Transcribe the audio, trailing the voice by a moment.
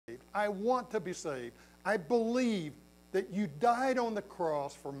I want to be saved. I believe that you died on the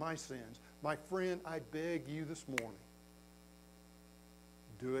cross for my sins. My friend, I beg you this morning,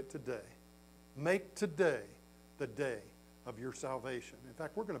 do it today. Make today the day of your salvation. In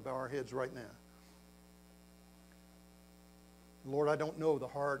fact, we're going to bow our heads right now. Lord, I don't know the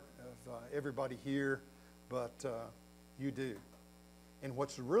heart of everybody here, but you do. And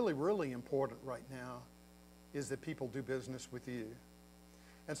what's really, really important right now is that people do business with you.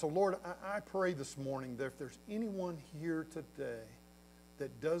 And so, Lord, I pray this morning that if there's anyone here today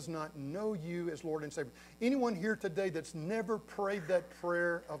that does not know you as Lord and Savior, anyone here today that's never prayed that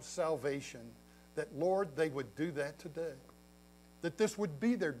prayer of salvation, that, Lord, they would do that today. That this would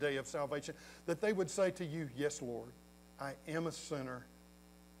be their day of salvation. That they would say to you, yes, Lord, I am a sinner,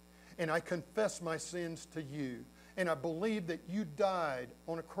 and I confess my sins to you, and I believe that you died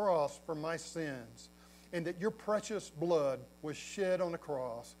on a cross for my sins, and that your precious blood was shed on a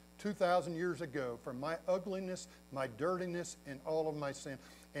cross 2,000 years ago for my ugliness, my dirtiness, and all of my sin.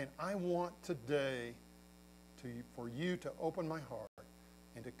 And I want today for you to open my heart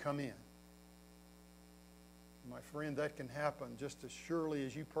and to come in. My friend, that can happen just as surely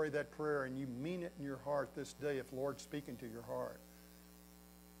as you pray that prayer and you mean it in your heart this day if the Lord's speaking to your heart.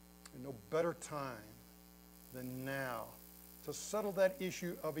 And no better time than now to settle that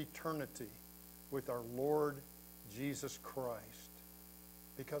issue of eternity with our Lord Jesus Christ,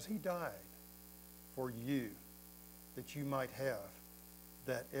 because he died for you that you might have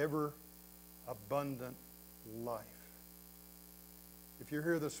that ever abundant life. If you're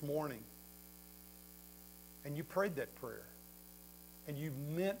here this morning and you prayed that prayer and you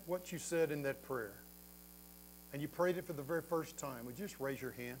meant what you said in that prayer and you prayed it for the very first time, would you just raise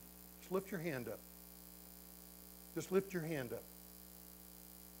your hand? Just lift your hand up. Just lift your hand up.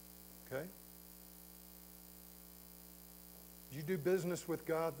 Okay? Did you do business with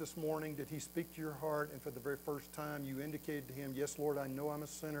God this morning? Did he speak to your heart? And for the very first time, you indicated to him, yes, Lord, I know I'm a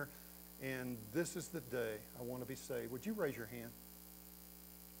sinner, and this is the day I want to be saved. Would you raise your hand?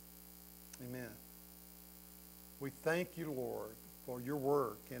 Amen. We thank you, Lord, for your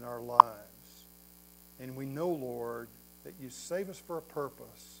work in our lives. And we know, Lord, that you save us for a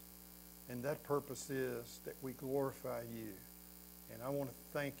purpose. And that purpose is that we glorify you. And I want to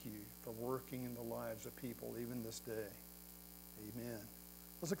thank you for working in the lives of people even this day. Amen.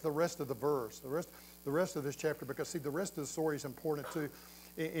 Let's look at the rest of the verse, the rest of this chapter, because, see, the rest of the story is important too.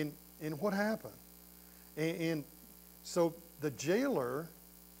 In what happened. And so the jailer,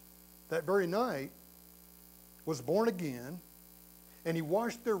 that very night, was born again, and he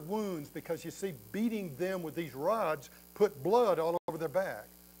washed their wounds because, you see, beating them with these rods put blood all over their back.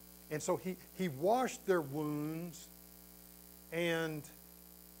 And so he washed their wounds, and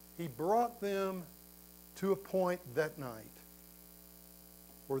he brought them to a point that night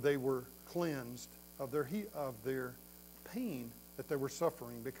where they were cleansed of their pain that they were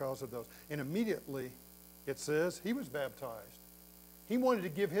suffering because of those. And immediately, it says, he was baptized. He wanted to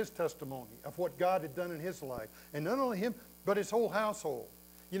give his testimony of what God had done in his life. And not only him, but his whole household.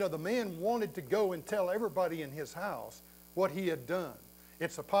 You know, the man wanted to go and tell everybody in his house what he had done.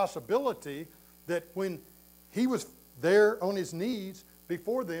 It's a possibility that when he was there on his knees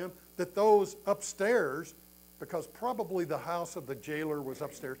before them, that those upstairs, because probably the house of the jailer was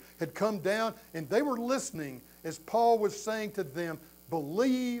upstairs, had come down and they were listening as Paul was saying to them,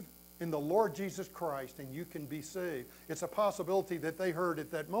 believe in the Lord Jesus Christ and you can be saved. It's a possibility that they heard at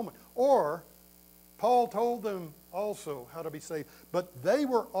that moment. Or Paul told them also how to be saved. But they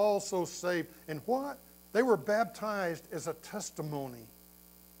were also saved. And what? They were baptized as a testimony.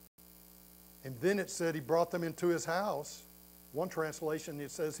 And then it said he brought them into his house. One translation, it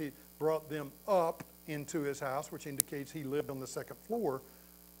says he brought them up into his house, which indicates he lived on the second floor.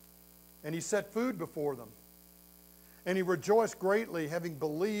 And he set food before them. And he rejoiced greatly, having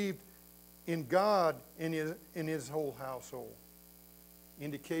believed in God in his whole household.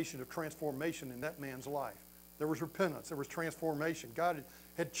 Indication of transformation in that man's life. There was repentance. There was transformation. God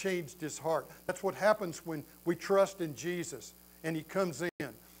had changed his heart. That's what happens when we trust in Jesus and he comes in.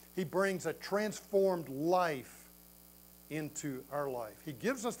 He brings a transformed life into our life. He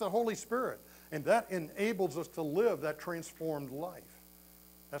gives us the Holy Spirit, and that enables us to live that transformed life.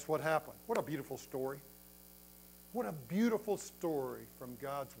 That's what happened. What a beautiful story. What a beautiful story from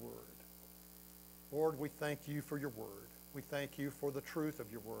God's Word. Lord, we thank you for your Word. We thank you for the truth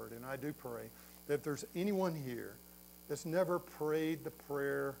of your Word. And I do pray that if there's anyone here that's never prayed the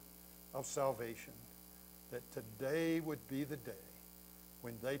prayer of salvation, that today would be the day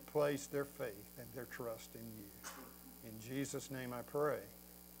when they place their faith and their trust in you. In Jesus' name I pray.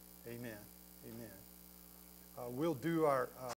 Amen. Amen. We'll do our...